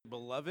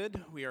beloved.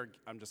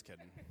 I'm just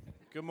kidding.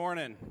 Good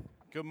morning.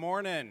 Good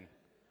morning.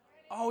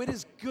 Oh, it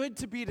is good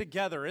to be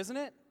together, isn't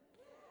it?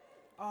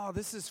 Oh,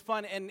 this is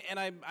fun. And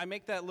I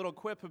make that little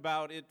quip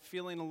about it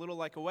feeling a little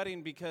like a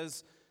wedding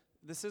because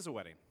this is a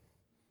wedding.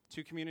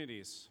 Two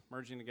communities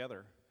merging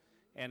together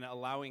and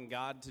allowing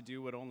God to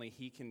do what only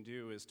He can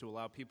do is to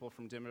allow people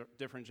from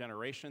different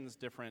generations,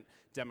 different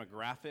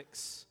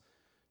demographics,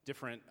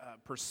 different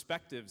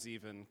perspectives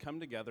even come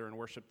together and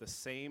worship the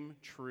same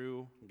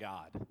true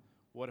God.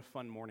 What a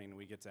fun morning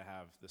we get to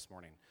have this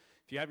morning.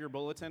 If you have your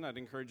bulletin, I'd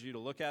encourage you to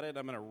look at it.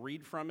 I'm going to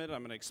read from it.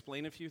 I'm going to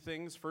explain a few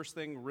things. First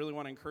thing, really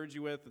want to encourage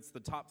you with, it's the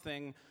top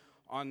thing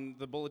on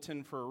the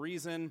bulletin for a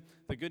reason.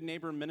 The Good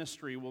Neighbor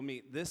Ministry will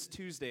meet this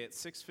Tuesday at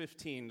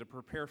 6:15 to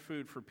prepare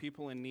food for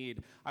people in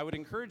need. I would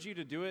encourage you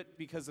to do it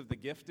because of the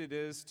gift it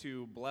is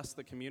to bless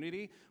the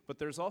community, but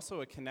there's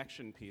also a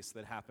connection piece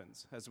that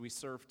happens as we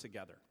serve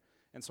together.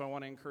 And so I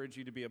want to encourage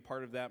you to be a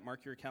part of that.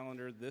 Mark your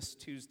calendar this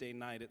Tuesday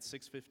night at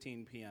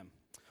 6:15 p.m.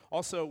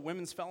 Also,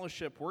 Women's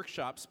Fellowship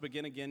workshops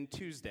begin again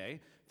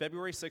Tuesday,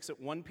 February 6th at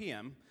 1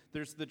 p.m.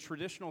 There's the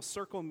traditional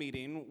circle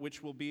meeting,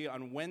 which will be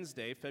on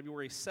Wednesday,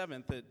 February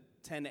 7th at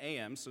 10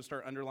 a.m., so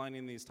start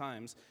underlining these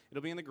times.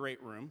 It'll be in the great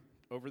room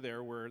over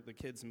there where the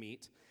kids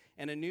meet.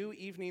 And a new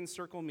evening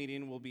circle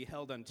meeting will be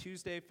held on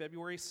Tuesday,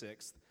 February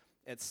 6th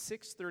at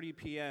 6:30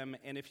 p.m.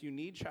 And if you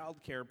need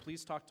childcare,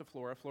 please talk to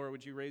Flora. Flora,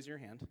 would you raise your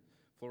hand?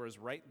 Flora's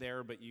right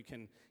there, but you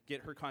can get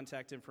her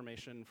contact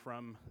information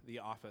from the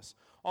office.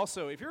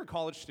 Also, if you're a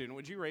college student,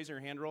 would you raise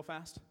your hand real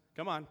fast?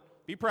 Come on,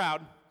 be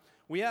proud.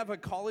 We have a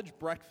college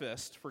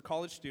breakfast for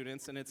college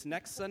students, and it's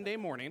next Sunday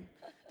morning.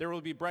 There will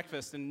be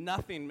breakfast, and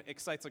nothing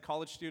excites a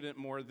college student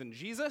more than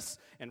Jesus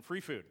and free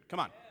food. Come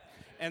on.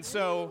 And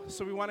so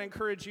we want to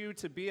encourage you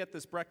to be at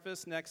this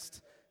breakfast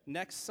next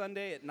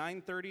Sunday at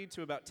 9:30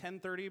 to about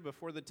 10:30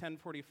 before the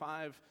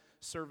 10:45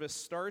 service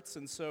starts.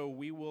 And so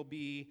we will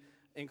be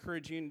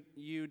encouraging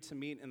you to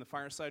meet in the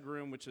fireside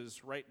room, which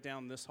is right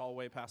down this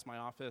hallway past my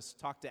office.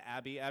 Talk to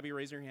Abby. Abby,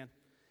 raise your hand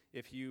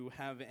if you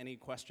have any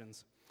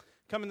questions.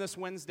 Coming this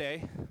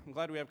Wednesday, I'm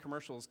glad we have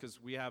commercials because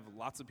we have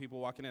lots of people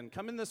walking in.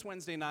 Coming this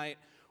Wednesday night,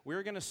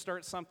 we're going to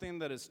start something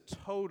that is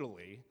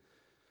totally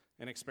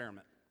an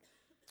experiment.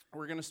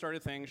 We're going to start a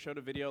thing, showed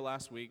a video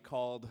last week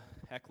called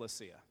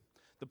Ecclesia.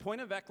 The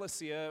point of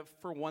Ecclesia,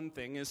 for one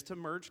thing, is to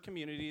merge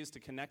communities, to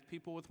connect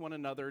people with one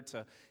another,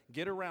 to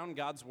get around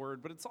God's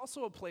Word, but it's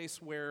also a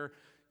place where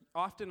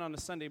often on a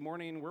Sunday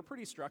morning, we're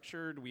pretty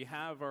structured. We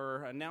have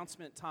our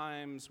announcement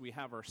times, we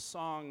have our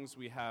songs,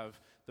 we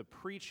have the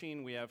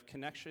preaching, we have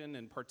connection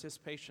and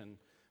participation,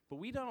 but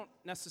we don't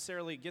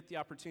necessarily get the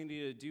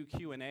opportunity to do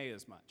Q&A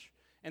as much.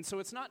 And so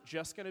it's not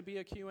just going to be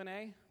a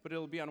Q&A, but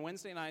it'll be on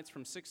Wednesday nights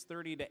from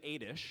 6:30 to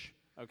 8-ish,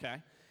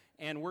 okay?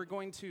 And we're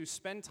going to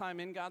spend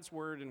time in God's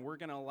Word, and we're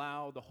going to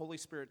allow the Holy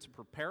Spirit to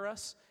prepare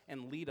us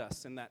and lead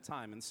us in that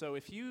time. And so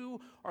if you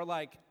are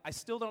like, I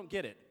still don't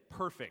get it,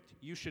 perfect,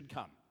 you should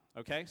come,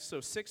 okay?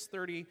 So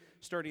 6:30,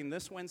 starting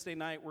this Wednesday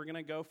night, we're going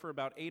to go for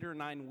about 8 or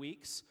 9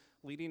 weeks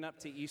leading up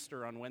to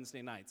Easter on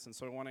Wednesday nights. And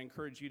so I want to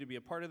encourage you to be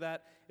a part of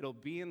that. It'll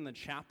be in the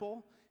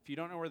chapel. If you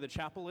don't know where the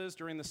chapel is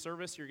during the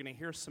service, you're going to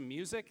hear some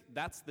music.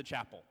 That's the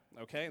chapel,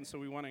 okay? And so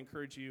we want to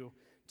encourage you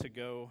to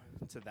go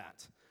to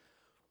that.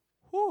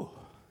 Whew.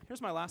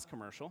 Here's my last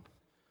commercial.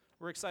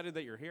 We're excited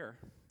that you're here.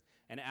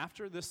 And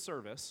after this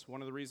service, one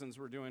of the reasons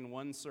we're doing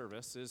one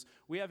service is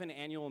we have an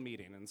annual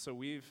meeting. And so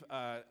we've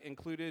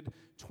included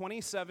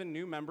 27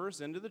 new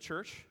members into the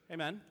church.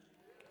 Amen.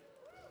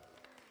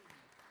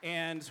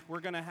 And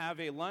we're going to have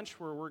a lunch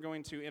where we're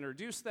going to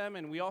introduce them.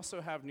 And we also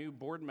have new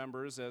board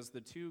members as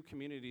the two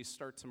communities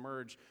start to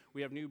merge.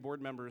 We have new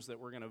board members that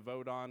we're going to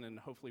vote on and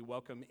hopefully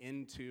welcome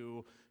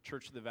into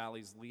Church of the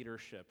Valley's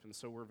leadership. And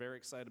so we're very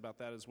excited about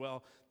that as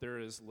well. There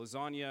is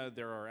lasagna.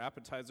 There are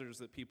appetizers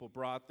that people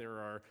brought. There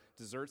are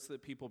desserts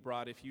that people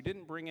brought. If you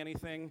didn't bring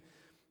anything,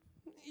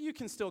 you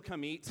can still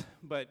come eat,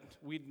 but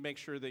we'd make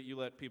sure that you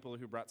let people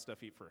who brought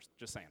stuff eat first,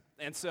 just saying.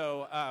 And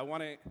so I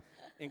want to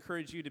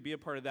encourage you to be a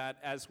part of that.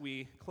 As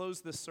we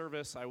close this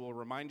service, I will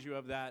remind you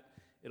of that.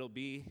 It'll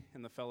be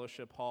in the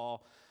fellowship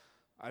hall.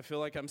 I feel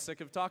like I'm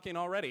sick of talking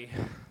already,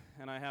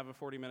 and I have a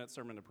 40-minute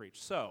sermon to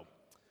preach. So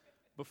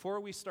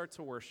before we start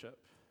to worship,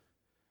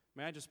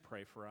 may I just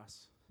pray for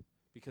us?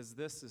 Because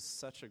this is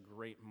such a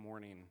great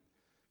morning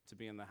to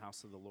be in the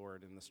house of the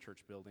Lord in this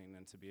church building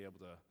and to be able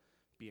to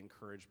be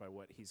encouraged by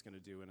what He's going to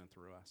do in and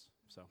through us.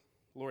 So,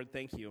 Lord,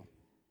 thank you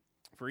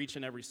for each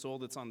and every soul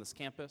that's on this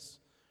campus,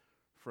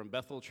 from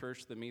Bethel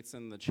Church that meets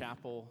in the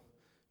chapel,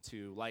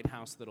 to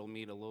Lighthouse that'll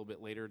meet a little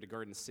bit later, to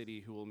Garden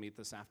City who will meet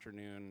this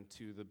afternoon,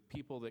 to the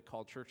people that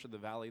call Church of the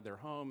Valley their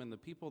home, and the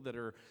people that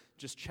are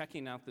just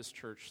checking out this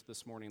church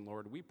this morning,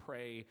 Lord. We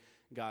pray,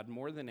 God,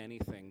 more than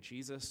anything,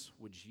 Jesus,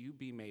 would you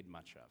be made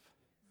much of?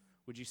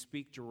 Would you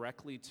speak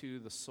directly to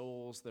the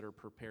souls that are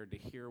prepared to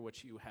hear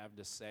what you have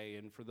to say?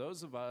 And for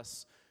those of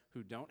us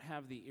who don't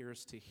have the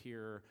ears to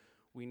hear,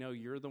 we know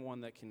you're the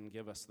one that can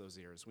give us those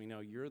ears. We know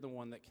you're the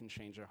one that can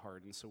change our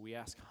heart. And so we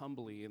ask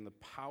humbly in the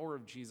power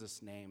of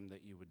Jesus' name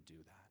that you would do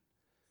that.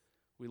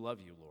 We love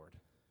you, Lord.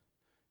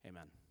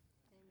 Amen.